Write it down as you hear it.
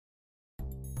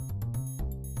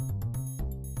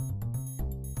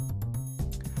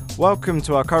Welcome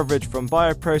to our coverage from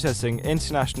Bioprocessing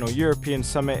International European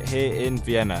Summit here in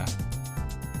Vienna.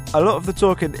 A lot of the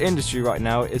talk in the industry right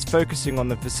now is focusing on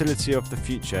the facility of the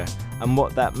future and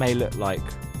what that may look like.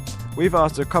 We've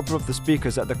asked a couple of the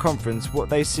speakers at the conference what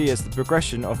they see as the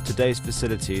progression of today's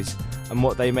facilities and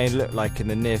what they may look like in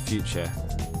the near future.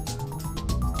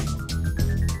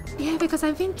 Yeah, because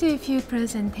I've been to a few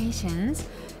presentations,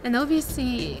 and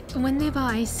obviously whenever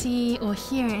I see or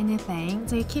hear anything,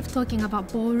 they keep talking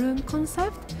about ballroom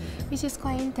concept, which is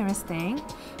quite interesting.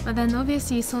 But then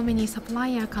obviously so many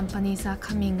supplier companies are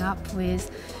coming up with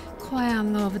quite a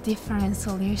lot of different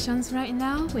solutions right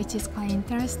now, which is quite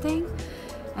interesting.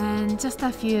 And just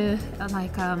a few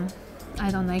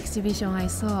exhibition I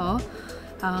saw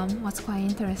was quite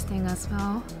interesting as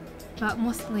well. But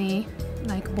mostly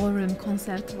ballroom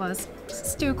concept was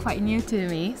still quite new to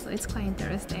me, so it's quite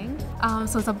interesting.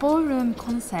 So the ballroom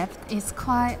concept is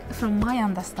quite, from my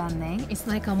understanding, it's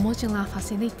like a modular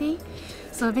facility.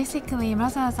 So basically,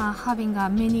 rather than having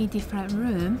many different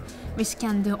rooms which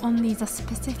can do only the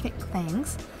specific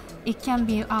things, it can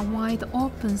be a wide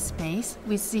open space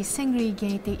with the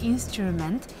segregated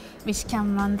instrument which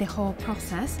can run the whole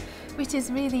process, which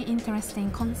is really interesting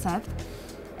concept.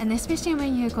 And especially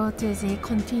when you go to the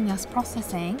continuous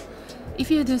processing, if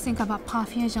you do think about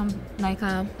perfusion, like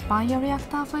a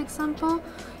bioreactor, for example,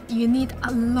 you need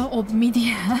a lot of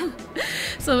media.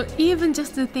 So even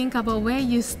just to think about where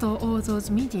you store all those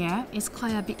media is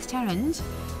quite a big challenge.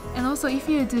 And also if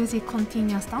you do the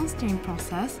continuous downstream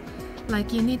process,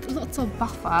 you need lots of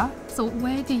buffer. So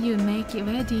where do you make it?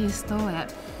 Where do you store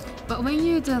it? But when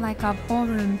you do a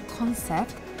ballroom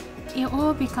concept, it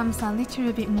all becomes a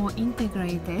little bit more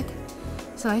integrated.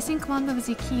 So I think one of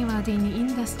the keywords in the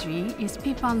industry is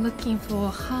people are looking for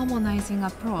harmonizing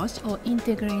approach or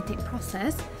integrated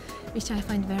process, which I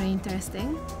find very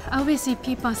interesting. Obviously,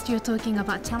 people are still talking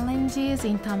about challenges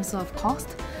in terms of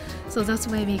cost. So that's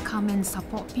where we come and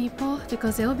support people,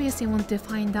 because they obviously want to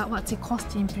find out what's the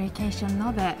cost implication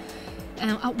of it,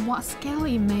 and at what scale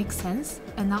it makes sense,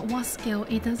 and at what scale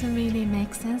it doesn't really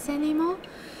make sense anymore.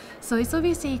 So it's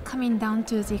obviously coming down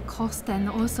to the cost and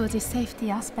also the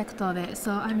safety aspect of it. So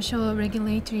I'm sure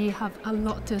regulatory have a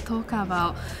lot to talk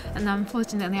about, and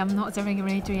unfortunately I'm not the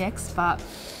regulatory expert.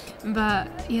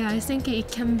 But yeah, I think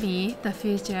it can be the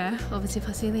future of the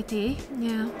facility.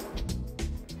 Yeah.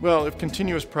 Well, if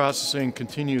continuous processing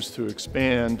continues to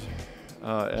expand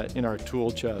in our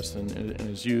tool chest and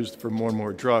is used for more and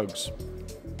more drugs,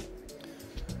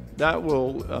 that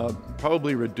will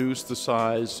probably reduce the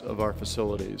size of our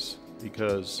facilities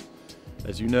because,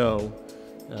 as you know,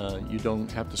 you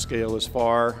don't have to scale as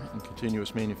far in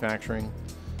continuous manufacturing.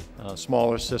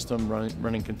 Smaller system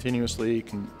running continuously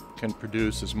can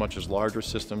produce as much as larger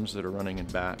systems that are running in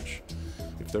batch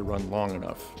if they're run long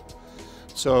enough.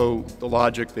 So the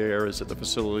logic there is that the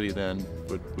facility then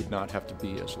would not have to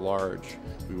be as large.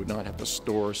 We would not have to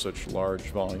store such large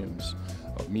volumes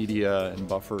of media and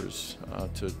buffers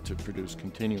to produce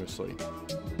continuously.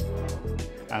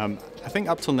 I think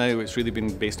up till now it's really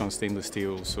been based on stainless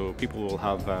steel, so people will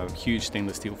have huge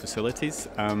stainless steel facilities.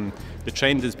 The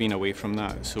trend has been away from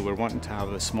that, so we're wanting to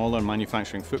have a smaller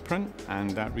manufacturing footprint,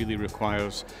 and that really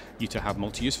requires you to have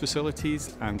multi-use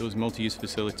facilities, and those multi-use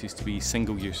facilities to be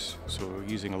single-use, so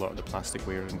using a lot of the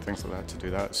plasticware and things like that to do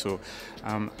that. So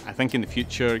I think in the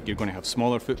future you're going to have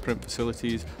smaller footprint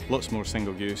facilities, lots more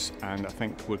single-use, and I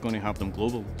think we're going to have them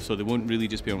global, so they won't really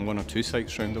just be on 1 or 2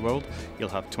 sites around the world. You'll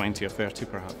have 20 or 30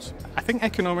 perhaps. I think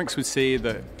economics would say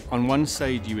that on one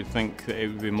side you would think that it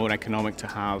would be more economic to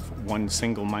have one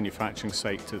single manufacturing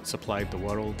site to supply the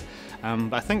world.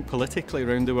 But I think politically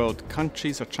around the world,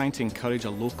 countries are trying to encourage a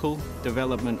local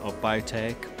development of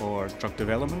biotech or drug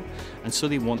development, and so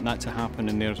they want that to happen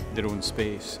in their own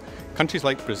space. Countries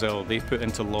like Brazil, they've put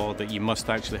into law that you must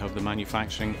actually have the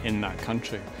manufacturing in that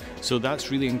country. So that's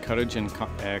really encouraging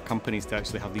companies to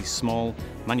actually have these small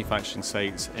manufacturing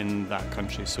sites in that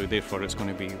country, so therefore it's going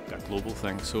to be a global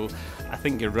thing. So I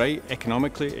think you're right,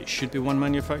 economically it should be one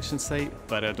manufacturing site,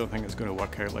 but I don't think it's going to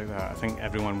work out like that. I think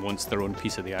everyone wants their own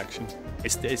piece of the action.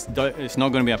 It's not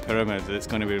going to be a pyramid, it's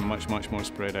going to be much more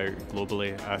spread out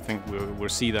globally. I think we'll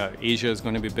see that Asia is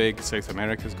going to be big, South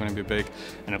America is going to be big,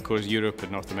 and of course Europe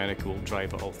and North America will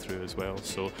drive it all through as well.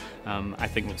 So I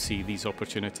think we'll see these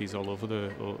opportunities all over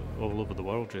the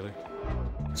world, really.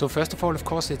 So first of all, of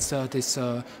course, it's this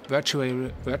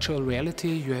virtual reality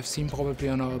you have seen probably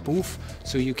on our booth.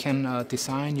 So you can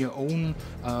design your own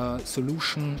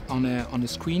solution on a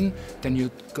screen. Then you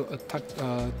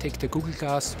take the Google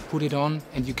Glass, put it on,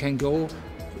 and you can go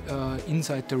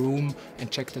inside the room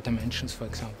and check the dimensions, for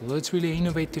example. So it's really an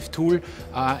innovative tool,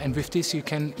 and with this you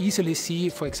can easily see,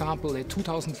 for example, a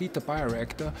 2000-liter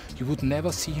bioreactor you would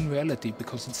never see in reality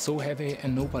because it's so heavy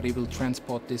and nobody will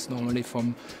transport this normally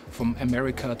from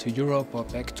America to Europe or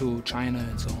back to China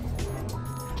and so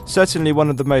on. Certainly one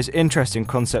of the most interesting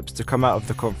concepts to come out of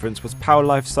the conference was Pall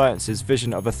Life Sciences'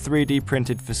 vision of a 3D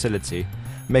printed facility,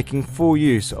 making full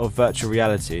use of virtual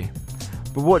reality.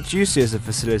 But what do you see as a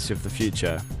facility of the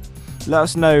future? Let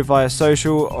us know via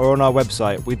social or on our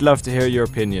website. We'd love to hear your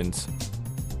opinions.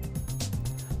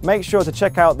 Make sure to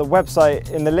check out the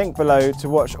website in the link below to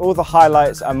watch all the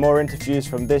highlights and more interviews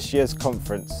from this year's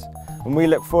conference. And we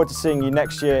look forward to seeing you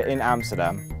next year in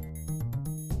Amsterdam.